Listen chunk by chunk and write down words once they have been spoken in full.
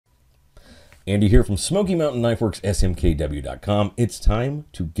Andy here from Smoky Mountain Knife Works, SMKW.com. It's time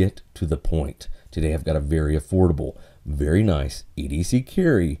to get to the point. Today I've got a very affordable, very nice EDC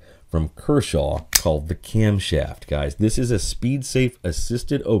carry from Kershaw called the Camshaft. Guys, this is a speed-safe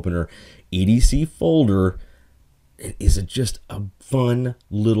assisted opener EDC folder. It is just a fun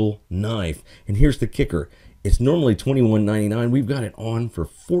little knife. And here's the kicker. It's normally $21.99. We've got it on for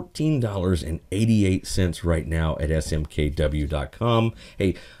 $14.88 right now at smkw.com.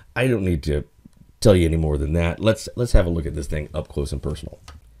 Hey, I don't need to tell you any more than that. Let's have a look at this thing up close and personal.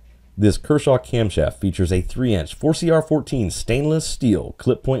 This Kershaw Camshaft features a 3-inch 4CR14 stainless steel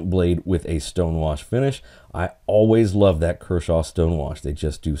clip point blade with a stonewash finish. I always love that Kershaw stonewash. They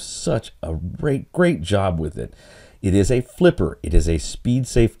just do such a great job with it. It is a flipper. It is a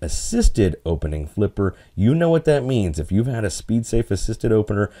speed-safe assisted opening flipper. You know what that means. If you've had a speed-safe assisted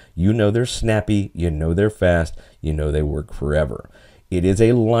opener, you know they're snappy, you know they're fast, you know they work forever. It is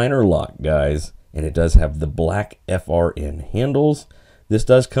a liner lock, guys, and it does have the black FRN handles. This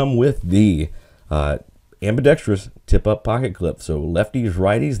does come with the ambidextrous tip-up pocket clip. So lefties,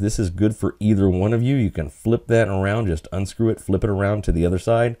 righties, this is good for either one of you. You can flip that around, just unscrew it, flip it around to the other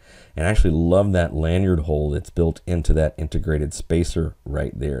side. And I actually love that lanyard hole that's built into that integrated spacer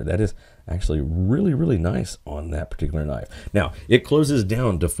right there. That is actually really nice on that particular knife. Now, it closes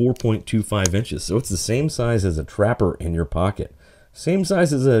down to 4.25 inches, so it's the same size as a trapper in your pocket. Same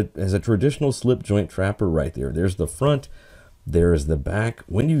size as a traditional slip joint trapper right there. There's the front. There is the back.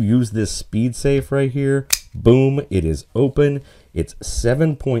 When you use this speed safe right here, boom, it is open. It's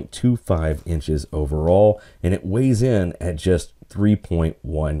 7.25 inches overall, and it weighs in at just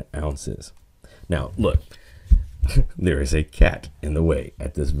 3.1 ounces. Now, look, there is a cat in the way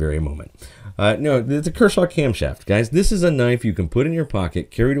at this very moment. No, it's a Kershaw Camshaft, guys. This is a knife you can put in your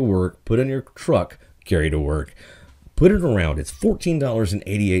pocket, carry to work, put in your truck, carry to work. Put it around. It's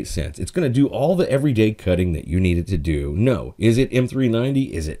 $14.88. It's going to do all the everyday cutting that you need it to do. No. Is it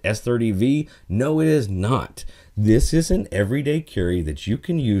M390? Is it S30V? No, it is not. This is an everyday carry that you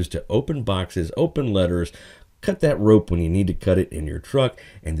can use to open boxes, open letters, cut that rope when you need to cut it in your truck,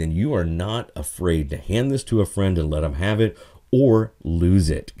 and then you are not afraid to hand this to a friend and let them have it or lose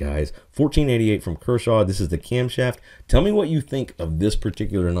it, guys. $14.88 from Kershaw. This is the Camshaft. Tell me what you think of this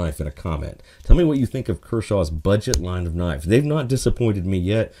particular knife in a comment. Tell me what you think of Kershaw's budget line of knives. They've not disappointed me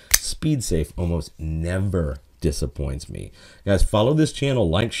yet. Speed Safe almost never disappoints me. Guys, follow this channel,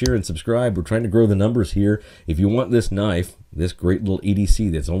 like, share, and subscribe. We're trying to grow the numbers here. If you want this knife, this great little EDC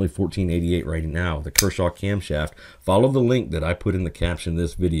that's only $14.88 right now, the Kershaw Camshaft, follow the link that I put in the caption of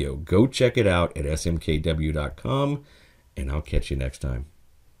this video. Go check it out at smkw.com. And I'll catch you next time.